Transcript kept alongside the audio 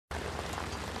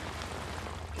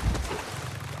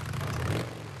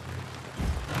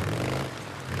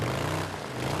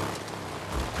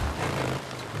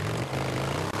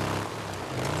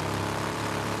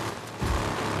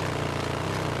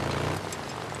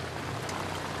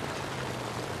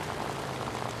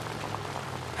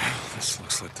This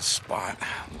looks like the spot.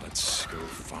 Let's go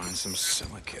find some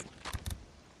silicate.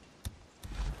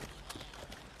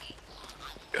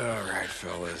 Alright,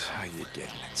 fellas, how you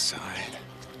getting inside?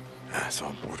 It's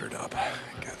all boarded up.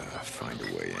 Gotta find a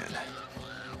way in.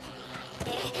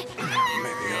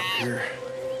 Maybe up here.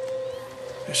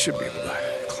 I should be able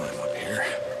to climb up here.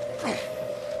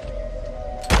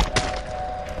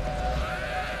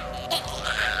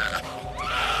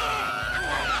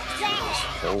 This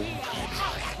hole.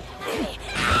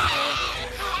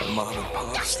 A mom and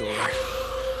pop store. Oh,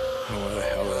 where the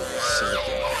hell is this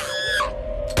silicate?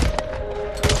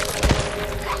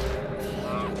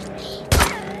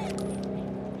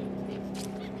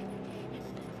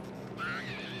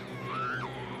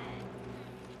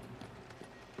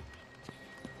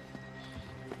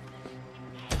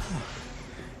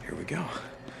 Here we go.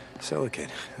 Silicate.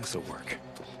 This'll work.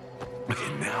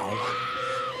 Okay, now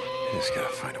I just gotta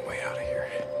find a way out of here.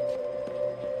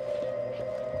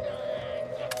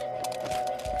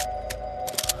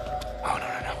 Oh,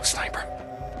 no, sniper.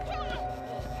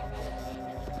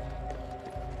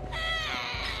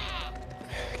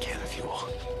 Can of fuel.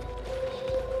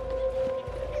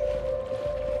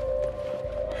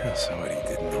 Somebody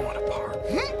didn't know how to park.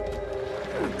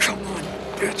 Come on,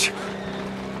 bitch.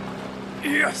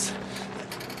 Yes.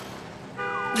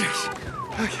 Yes.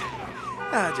 Okay.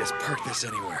 I'll just park this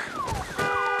anywhere.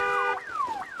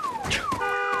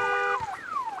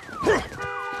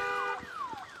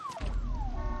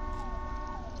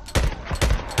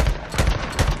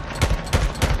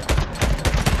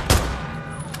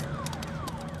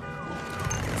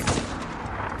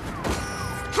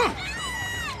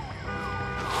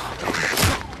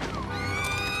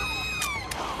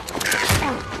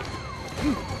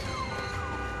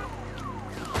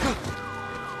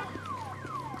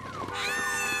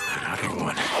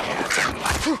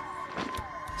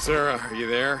 Sarah, are you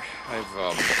there?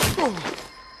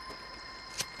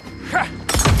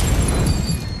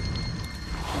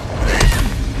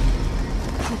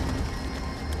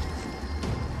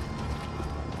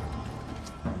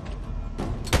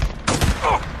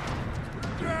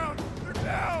 Down! They're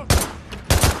down!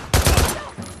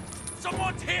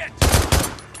 Someone's hit!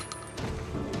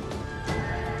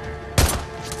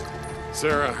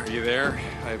 Sarah, are you there?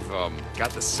 I've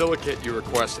got the silicate you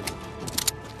requested.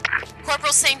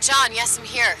 Corporal St. John, yes, I'm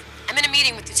here. I'm in a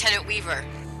meeting with Lieutenant Weaver.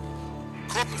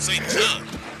 Corporal St. John?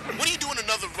 When are you doing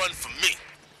another run for me?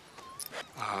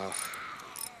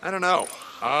 I don't know.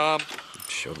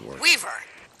 Should work. Weaver!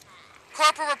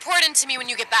 Corporal, report in to me when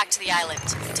you get back to the island.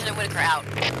 Lieutenant Whitaker out.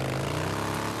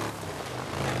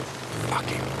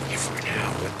 Fucking Weaver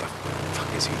now. What the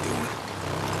fuck is he doing?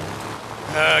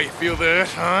 You feel that,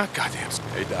 huh? Goddamn.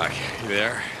 Hey, Doc, you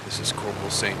there? This is Corporal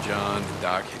St. John,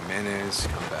 Doc Jimenez.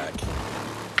 Come back.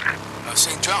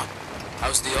 St. John,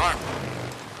 how's the arm?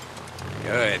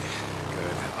 Good.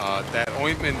 That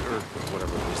ointment, or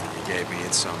whatever it is that you gave me,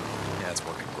 it's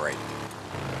working great.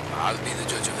 I'll be the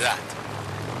judge of that.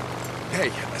 Hey,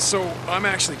 so I'm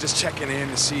actually just checking in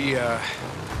to see, to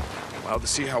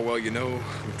see how well you know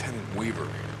Lieutenant Weaver.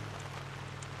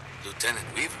 Lieutenant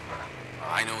Weaver?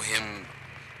 I know him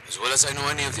as well as I know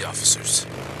any of the officers.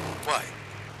 Why?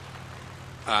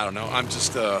 I don't know. I'm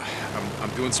just, I'm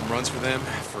doing some runs for them,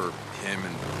 for him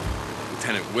and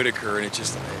Lieutenant Whitaker, and it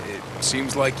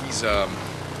seems like he's, I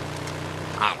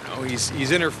don't know,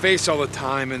 he's in her face all the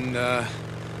time, and, I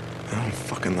don't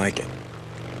fucking like it.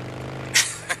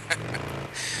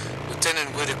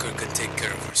 Lieutenant Whitaker can take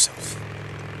care of herself.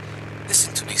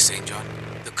 Listen to me, St. John.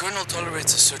 The Colonel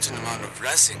tolerates a certain amount of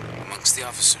razzing amongst the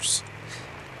officers.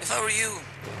 If I were you,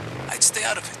 I'd stay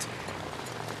out of it.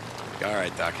 All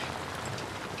right, Doc.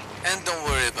 And don't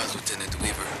worry about Lieutenant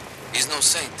Weaver. He's no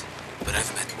saint, but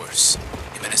I've met worse.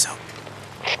 Jimenez out.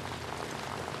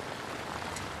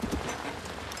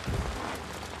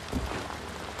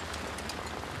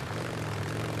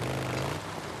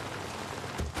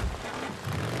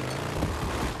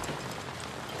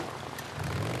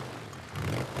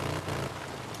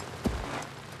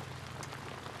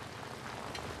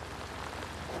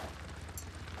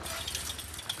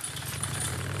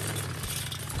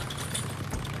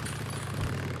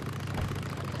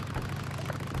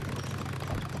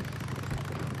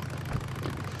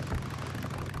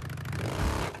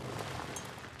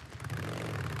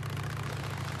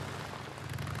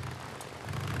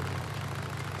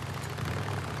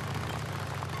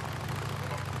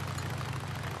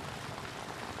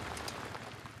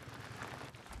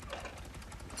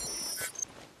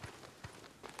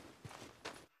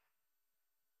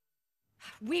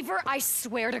 Weaver, I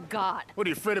swear to God. What, are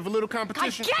you afraid of a little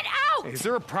competition? Get out! Hey, is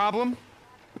there a problem?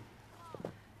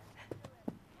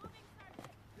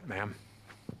 ma'am?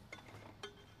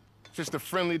 Just a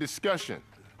friendly discussion,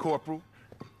 Corporal.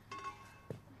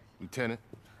 Lieutenant.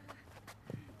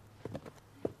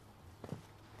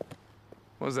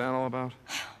 What's that all about?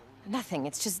 Nothing.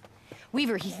 It's just...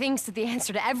 Weaver, he thinks that the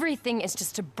answer to everything is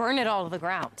just to burn it all to the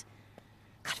ground.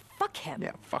 God, fuck him.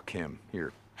 Yeah, fuck him.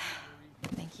 Here.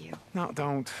 Thank you. No,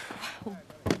 don't.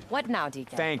 What now,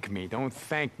 Deacon? Thank me. Don't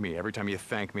thank me. Every time you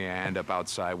thank me, I end up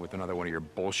outside with another one of your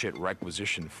bullshit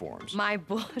requisition forms. My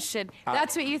bullshit.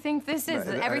 That's what you think this is?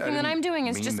 That everything that I'm doing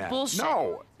is just bullshit?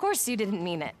 No! Of course you didn't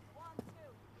mean it.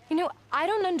 You know, I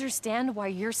don't understand why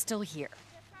you're still here.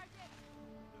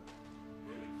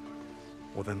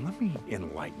 Well, then let me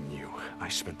enlighten you. I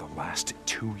spent the last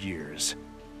 2 years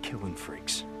killing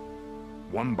freaks.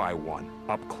 One by one,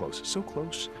 up close. So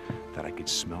close that I could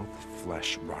smell the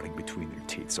flesh rotting between their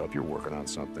teeth. So if you're working on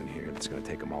something here that's gonna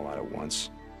take them all out at once,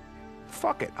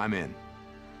 fuck it, I'm in.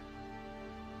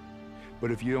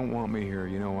 But if you don't want me here,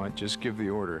 you know what? Just give the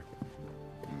order,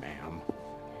 ma'am.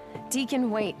 Deacon,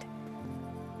 wait.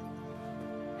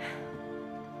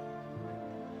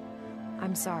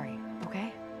 I'm sorry,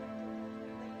 okay?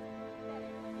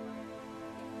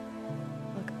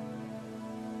 Look,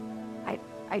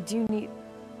 I do need...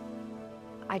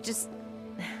 I just...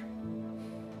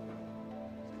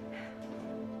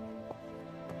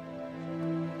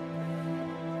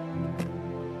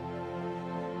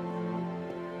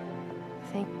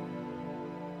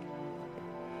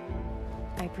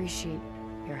 I appreciate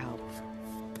your help.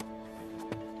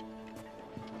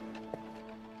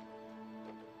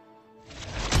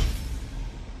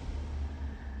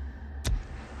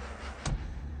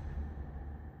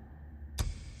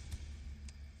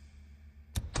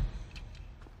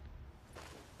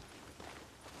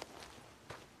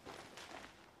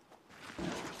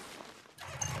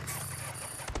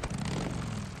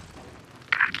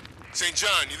 St. John,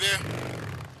 you there?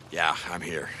 Yeah, I'm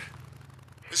here.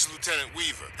 This is Lieutenant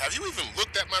Weaver. Have you even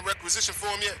looked at my requisition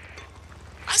form yet?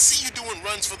 I see you doing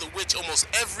runs for the witch almost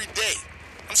every day.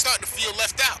 I'm starting to feel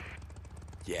left out.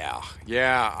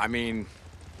 Yeah, I mean,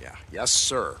 yeah, yes,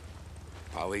 sir.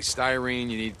 Polystyrene,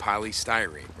 you need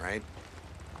polystyrene, right?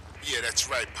 Yeah, that's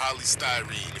right,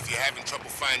 polystyrene. If you're having trouble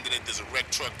finding it, there's a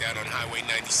wrecked truck down on Highway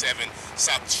 97,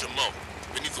 south of Chameau,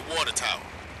 beneath the water tower.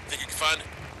 Think you can find it?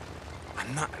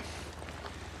 I'm not...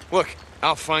 Look,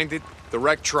 I'll find it. The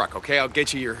wrecked truck, okay? I'll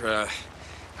get you your,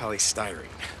 polystyrene.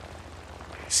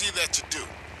 See that you do.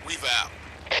 Weaver out.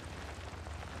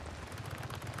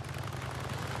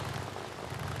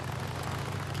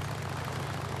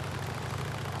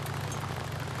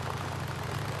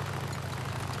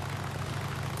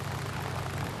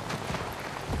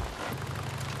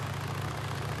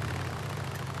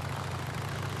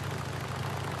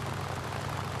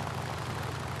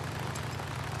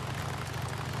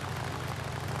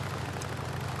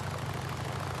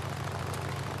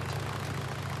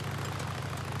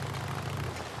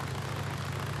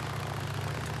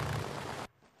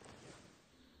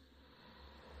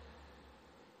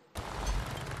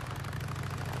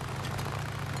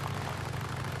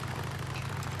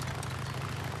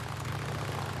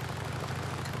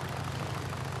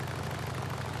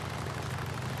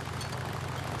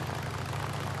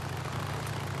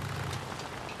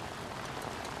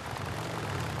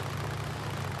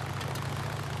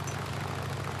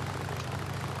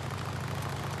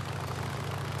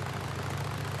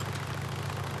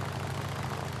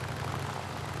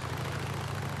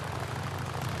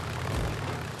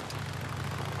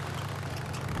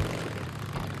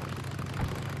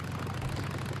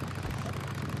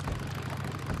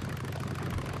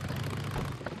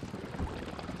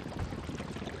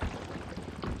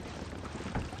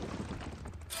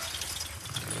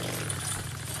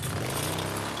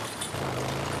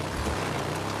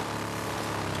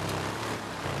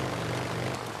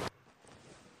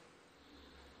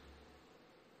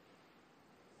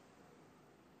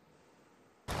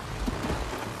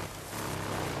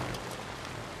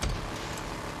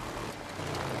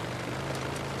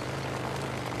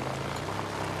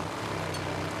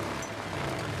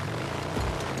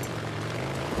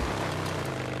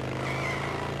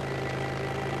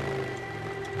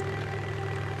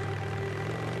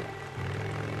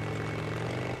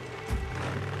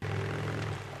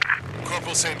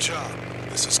 Corporal St. John,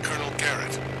 this is Colonel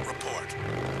Garrett. Report.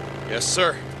 Yes,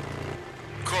 sir.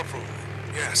 Corporal,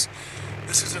 yes.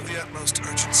 This is of the utmost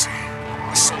urgency.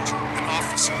 A soldier, an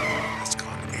officer, has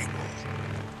gone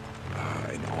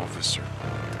AWOL. An officer?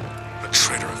 A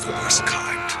traitor of the worst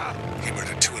kind. He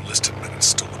murdered 2 enlisted men and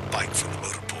stole a bike from the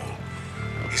motor pool.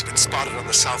 He's been spotted on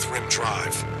the South Rim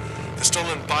Drive. The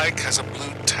stolen bike has a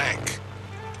blue tank.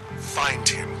 Find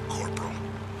him, Corporal.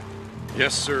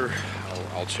 Yes, sir.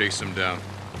 I'll chase him down.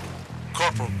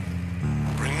 Corporal,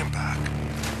 bring him back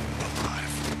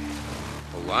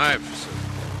alive. Alive, sir.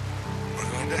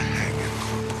 We're going to hang him,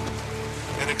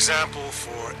 Corporal. An example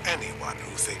for anyone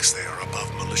who thinks they are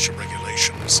above militia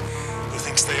regulations, who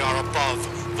thinks they are above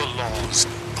the laws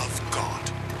of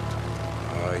God.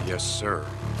 Yes, sir.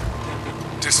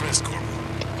 Dismissed, Corporal.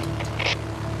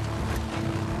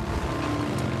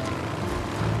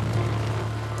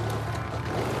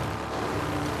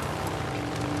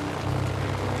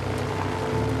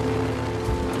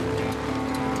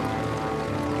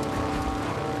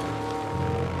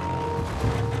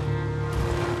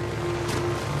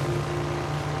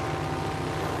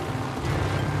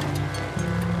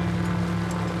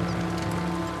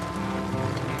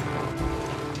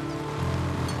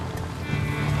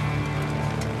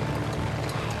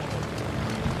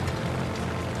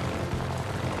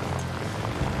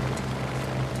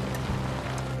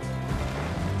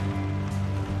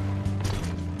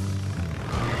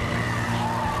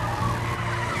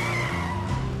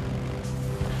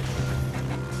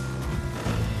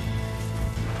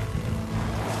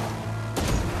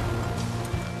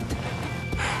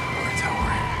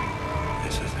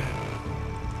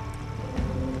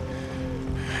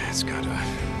 It's gotta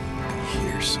be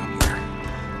here somewhere.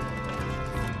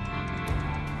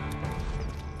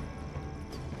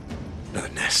 Another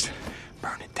nest.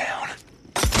 Burn it down.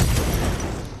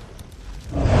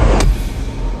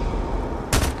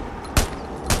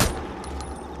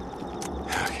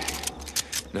 Okay.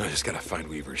 Now I just gotta find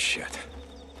Weaver's shit.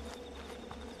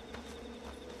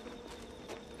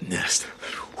 Nest.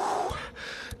 Whew.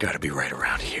 Gotta be right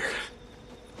around here.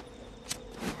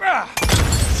 Ah!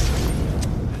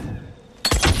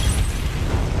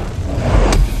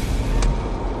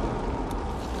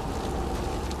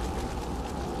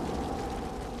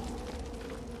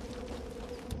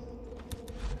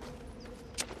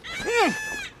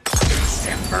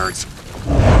 Birds.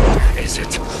 Where is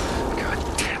it?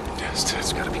 God damn nest.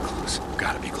 It's gotta be close.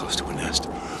 Gotta be close to a nest.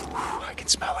 Whew, I can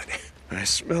smell it. I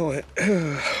smell it.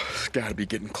 It's gotta be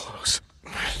getting close.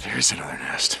 There's another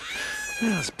nest.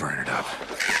 Let's burn it up.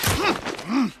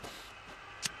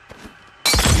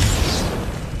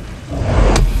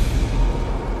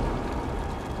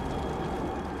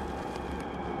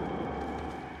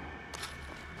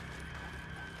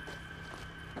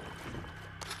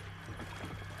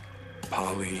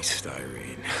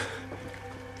 Polystyrene.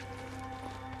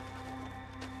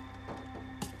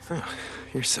 Oh,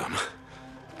 here's some.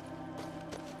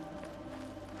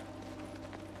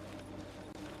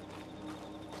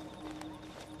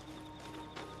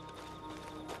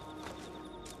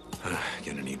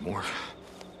 Gonna need more.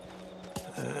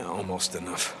 Almost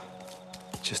enough.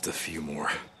 Just a few more.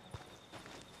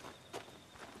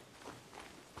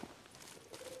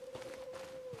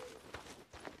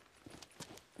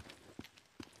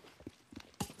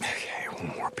 Okay,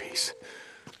 one more piece.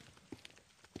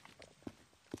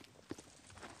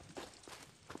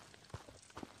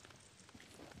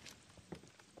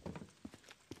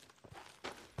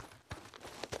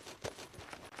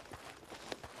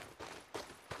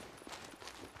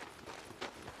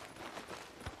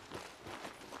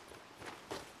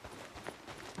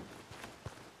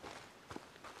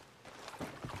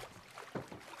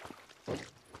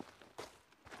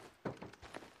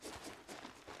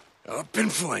 Up in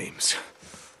flames.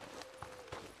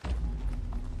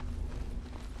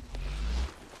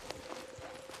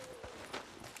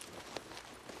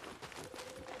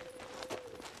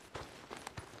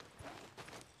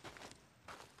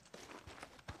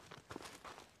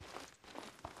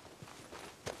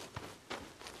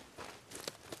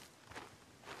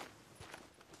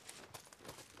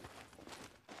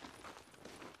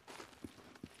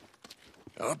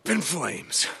 Up in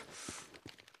flames.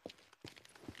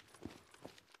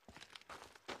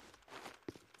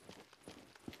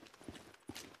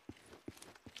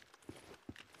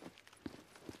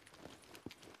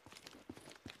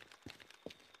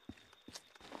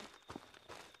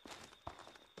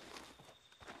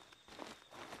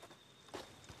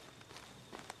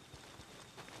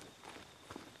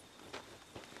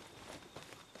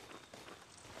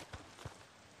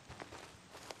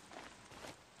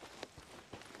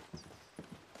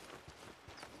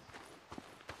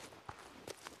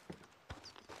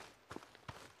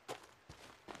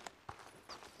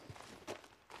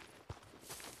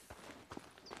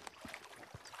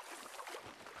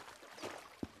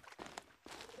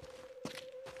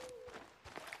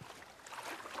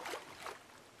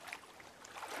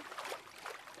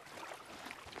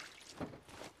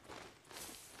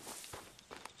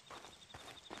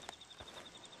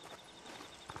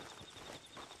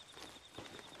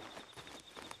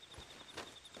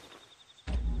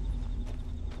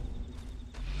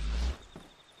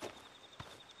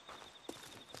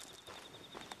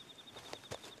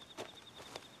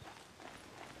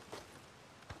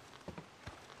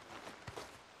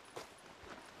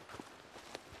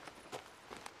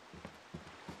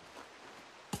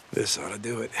 This ought to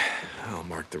do it. I'll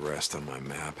mark the rest on my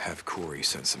map, have Corey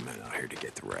send some men out here to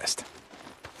get the rest.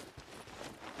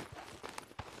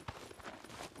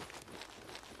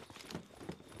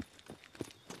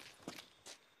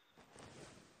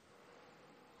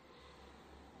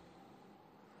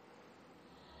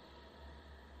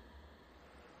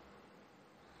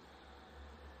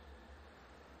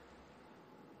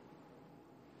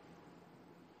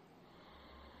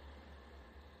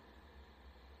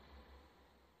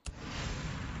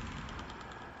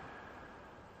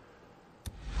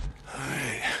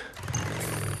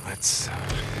 Let's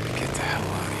get the hell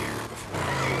out of here before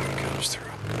Horde comes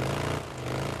through.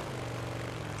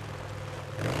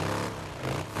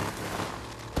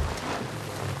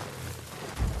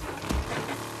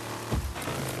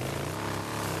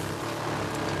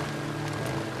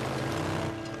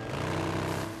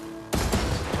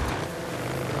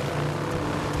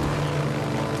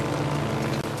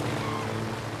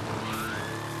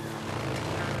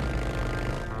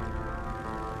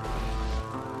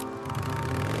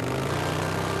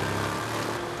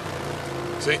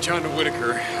 St. John to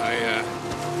Whitaker,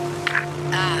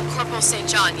 Corporal St.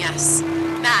 John, yes.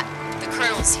 Matt, the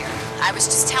Colonel's here. I was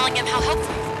just telling him how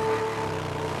helpful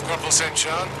you've been. Corporal St.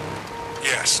 John?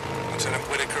 Yes, Lieutenant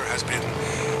Whitaker has been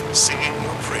singing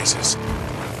your praises.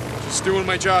 Just doing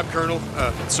my job, Colonel.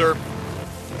 Sir.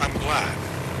 I'm glad.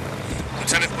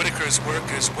 Lieutenant Whitaker's work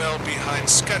is well behind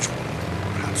schedule,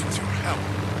 perhaps with your help.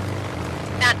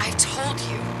 Matt, I told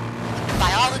you.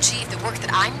 Biology, the work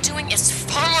that I'm doing, is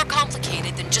far more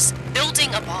complicated than just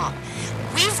building a bomb.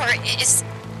 Weaver is...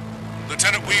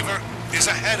 Lieutenant Weaver is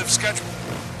ahead of schedule.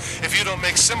 If you don't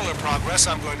make similar progress,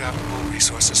 I'm going to have to pull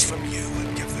resources from you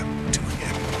and give them to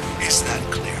him. Is that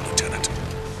clear, Lieutenant?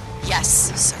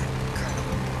 Yes, sir,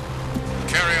 Colonel.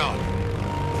 Carry on.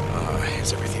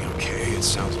 Is everything okay? It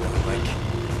sounds about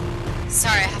like...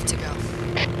 Sorry, I have to go.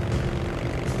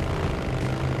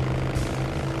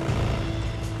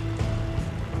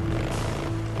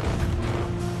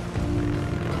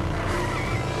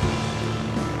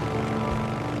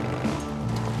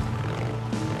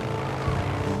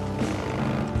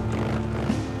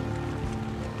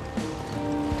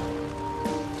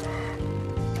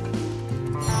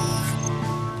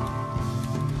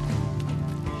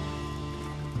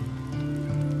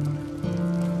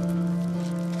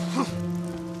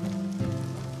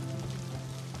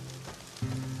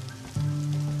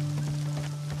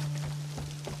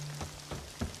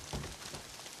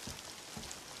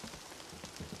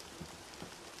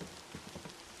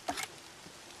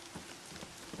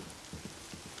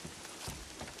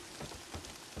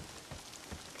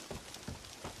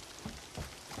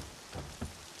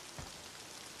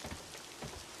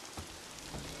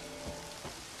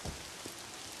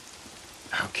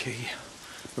 Okay,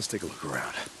 let's take a look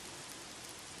around.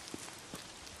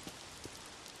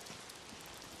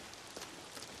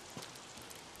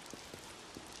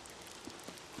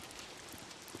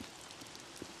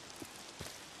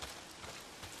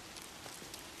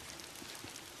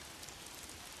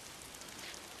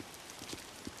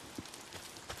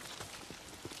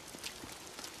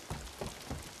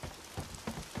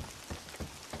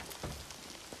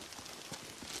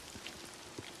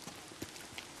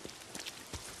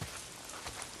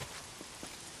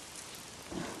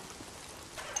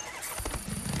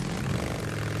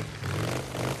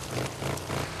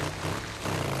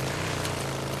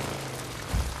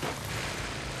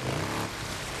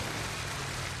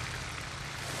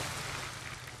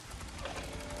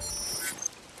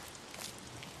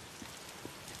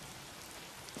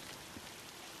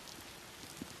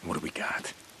 What do we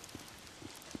got?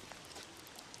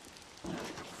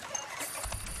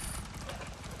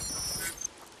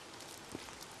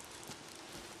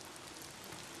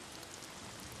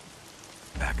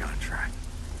 Back on track.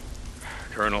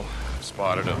 Colonel,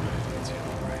 spotted him.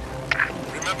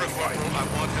 Remember, Corporal, I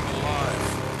want him alive.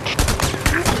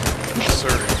 Yes, sir.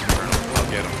 Colonel, I'll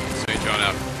get him. St. John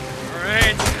out. All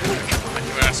right. Come on,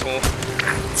 you asshole.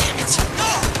 Damn it!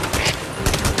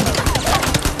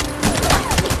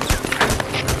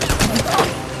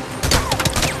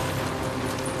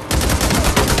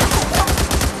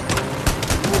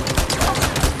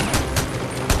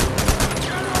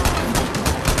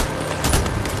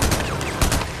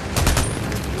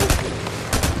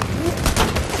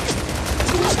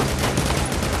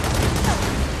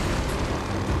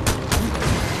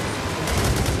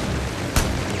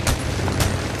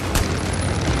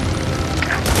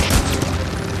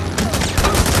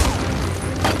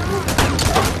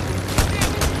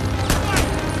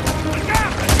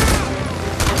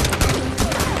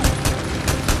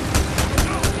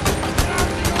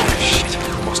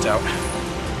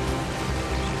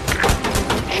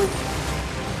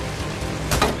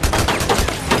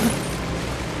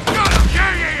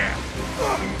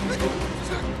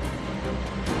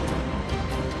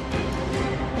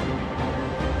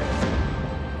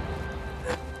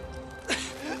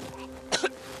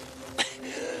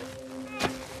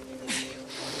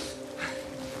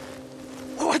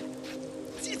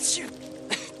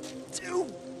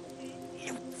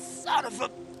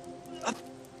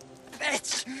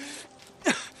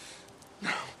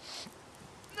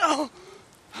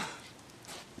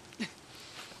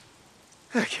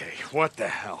 Okay, what the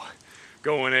hell?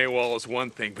 Going AWOL is one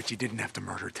thing, but you didn't have to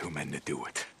murder 2 men to do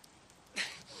it.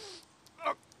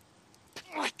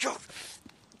 Let go.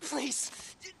 Please.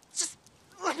 Just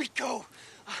let me go.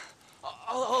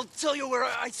 I'll tell you where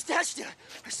I stashed it.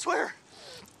 I swear.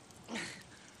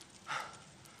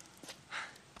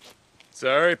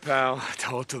 Sorry, pal.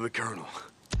 Tell it to the Colonel.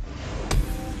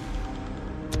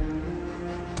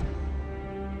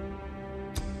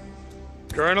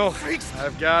 Colonel,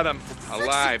 I've got him.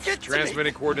 Alive.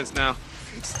 Transmitting coordinates now.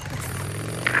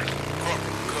 Corporal,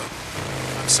 good.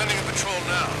 I'm sending a patrol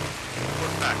now.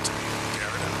 Report back to me.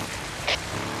 Carry it out.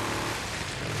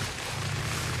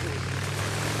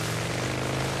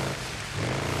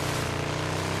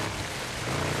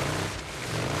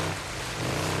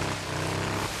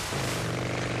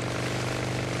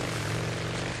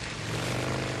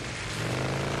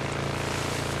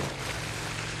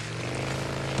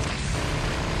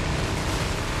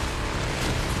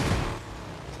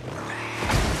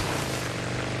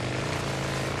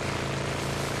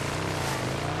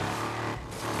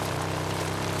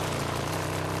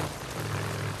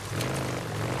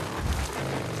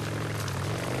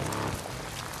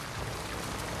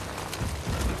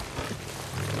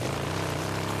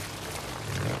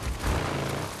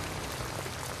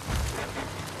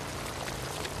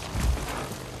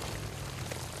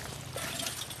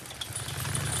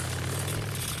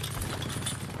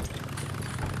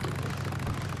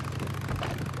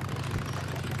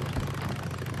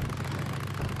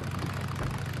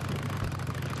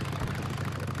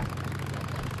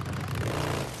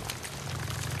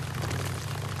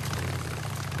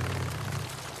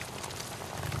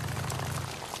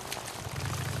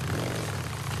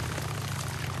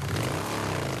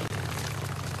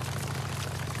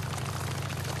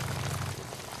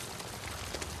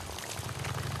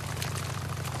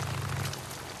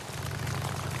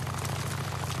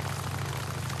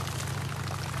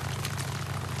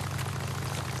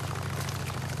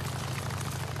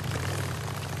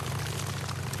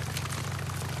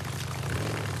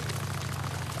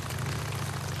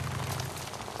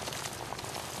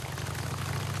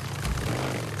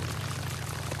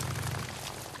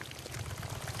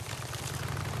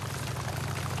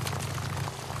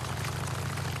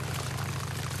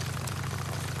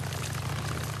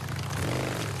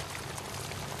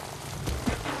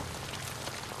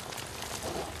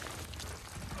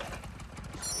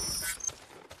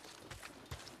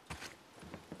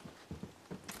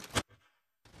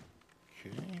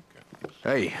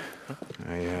 Hey,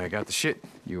 I got the shit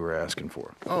you were asking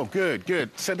for. Oh, good,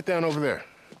 good. Set it down over there.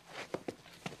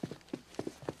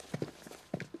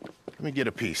 Let me get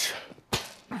a piece.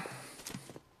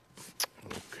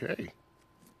 Okay.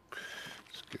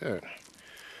 It's good.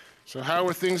 So how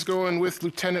are things going with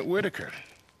Lieutenant Whitaker?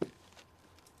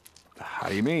 How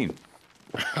do you mean?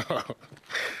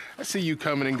 I see you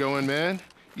coming and going, man.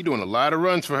 You're doing a lot of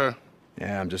runs for her.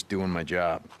 Yeah, I'm just doing my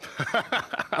job.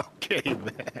 Okay,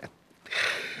 man.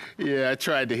 Yeah, I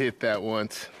tried to hit that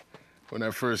once when I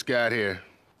first got here.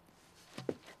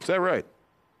 Is that right?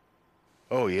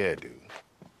 Oh, yeah, dude.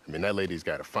 I mean, that lady's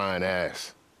got a fine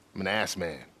ass. I'm an ass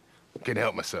man. Can't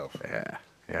help myself.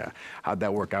 Yeah. How'd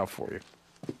that work out for you?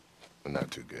 Well,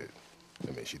 not too good.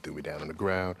 I mean, she threw me down on the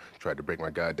ground, tried to break my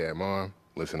goddamn arm.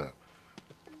 Listen up.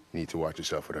 You need to watch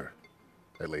yourself with her.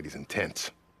 That lady's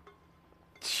intense.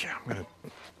 Yeah, I'm gonna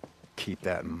keep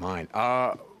that in mind.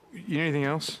 You need anything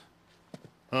else?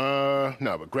 No,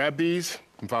 but grab these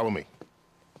and follow me.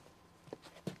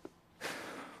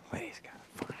 Lady's got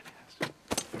a fine ass.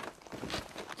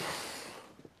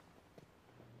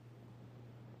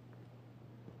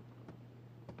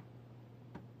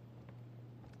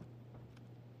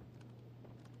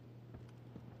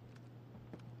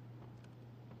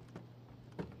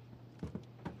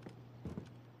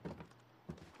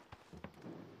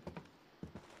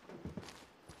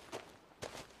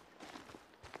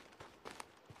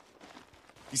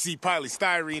 You see,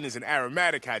 polystyrene is an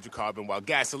aromatic hydrocarbon, while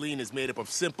gasoline is made up of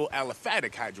simple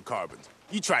aliphatic hydrocarbons.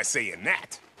 You try saying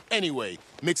that. Anyway,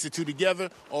 mix the two together,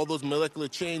 all those molecular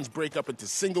chains break up into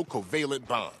single covalent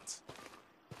bonds.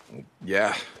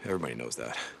 Yeah, everybody knows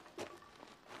that.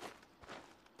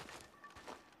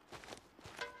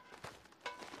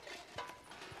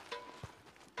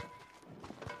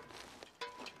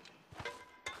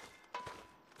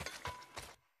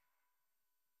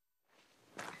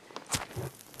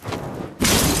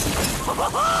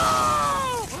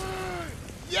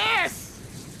 Yes!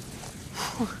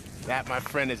 That, my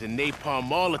friend, is a napalm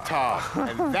Molotov,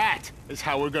 and that is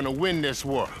how we're gonna win this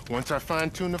war. Once I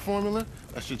fine-tune the formula,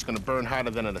 that shit's gonna burn hotter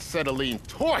than an acetylene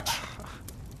torch.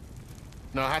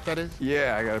 Know how hot that is?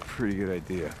 Yeah, I got a pretty good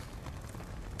idea.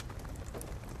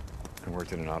 I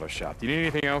worked in an auto shop. Do you need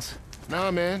anything else?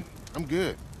 Nah, man. I'm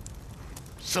good.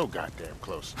 So goddamn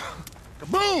close.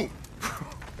 Kaboom!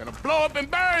 Gonna blow up and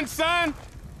burn, son!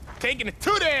 Taking it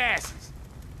to their asses!